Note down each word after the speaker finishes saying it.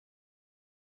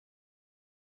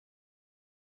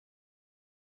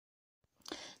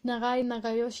Nagai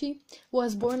Nagayoshi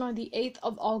was born on the 8th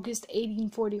of August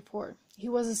 1844. He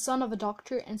was the son of a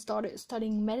doctor and started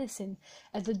studying medicine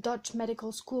at the Dutch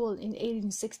Medical School in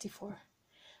 1864.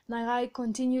 Nagai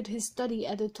continued his study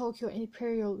at the Tokyo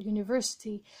Imperial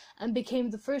University and became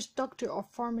the first doctor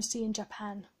of pharmacy in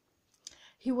Japan.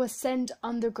 He was sent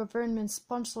under government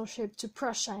sponsorship to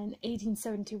Prussia in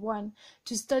 1871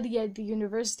 to study at the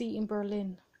university in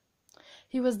Berlin.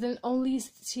 He was the only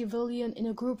civilian in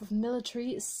a group of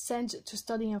military sent to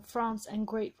study in France and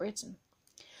Great Britain.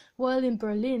 While in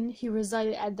Berlin, he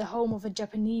resided at the home of a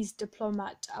Japanese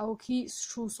diplomat, Aoki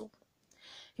Strussel.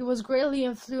 He was greatly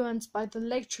influenced by the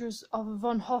lectures of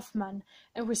von Hoffmann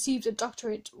and received a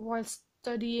doctorate while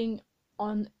studying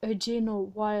on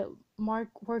eugenol while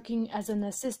working as an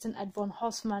assistant at von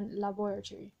Hoffmann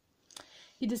laboratory.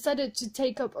 He decided to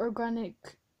take up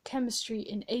organic chemistry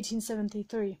in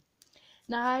 1873.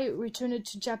 Nagai returned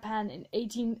to Japan in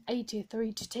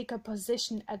 1883 to take a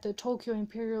position at the Tokyo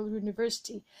Imperial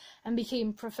University and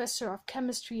became professor of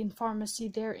chemistry and pharmacy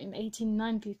there in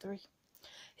 1893.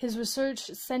 His research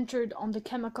centered on the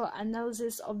chemical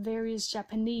analysis of various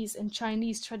Japanese and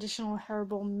Chinese traditional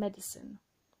herbal medicine.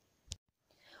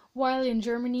 While in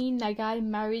Germany, Nagai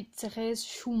married Therese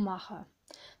Schumacher,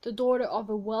 the daughter of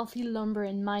a wealthy lumber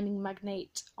and mining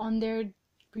magnate. On their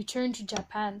return to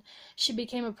Japan, she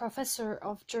became a professor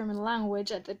of German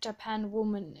language at the Japan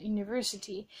Women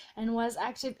University and was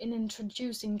active in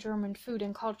introducing German food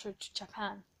and culture to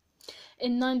Japan.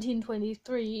 In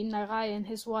 1923, Nagai and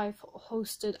his wife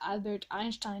hosted Albert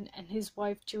Einstein and his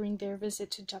wife during their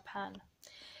visit to Japan.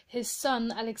 His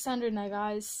son, Alexander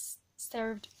Nagai,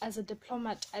 served as a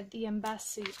diplomat at the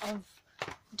Embassy of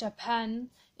Japan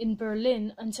in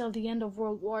Berlin until the end of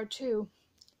World War II.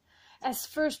 As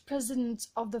first president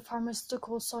of the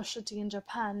Pharmaceutical Society in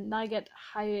Japan, Nagai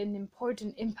had an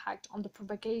important impact on the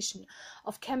propagation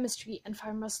of chemistry and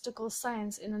pharmaceutical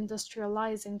science in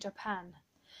industrializing Japan.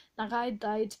 Nagai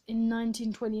died in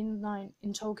 1929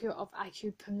 in Tokyo of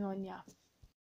acute pneumonia.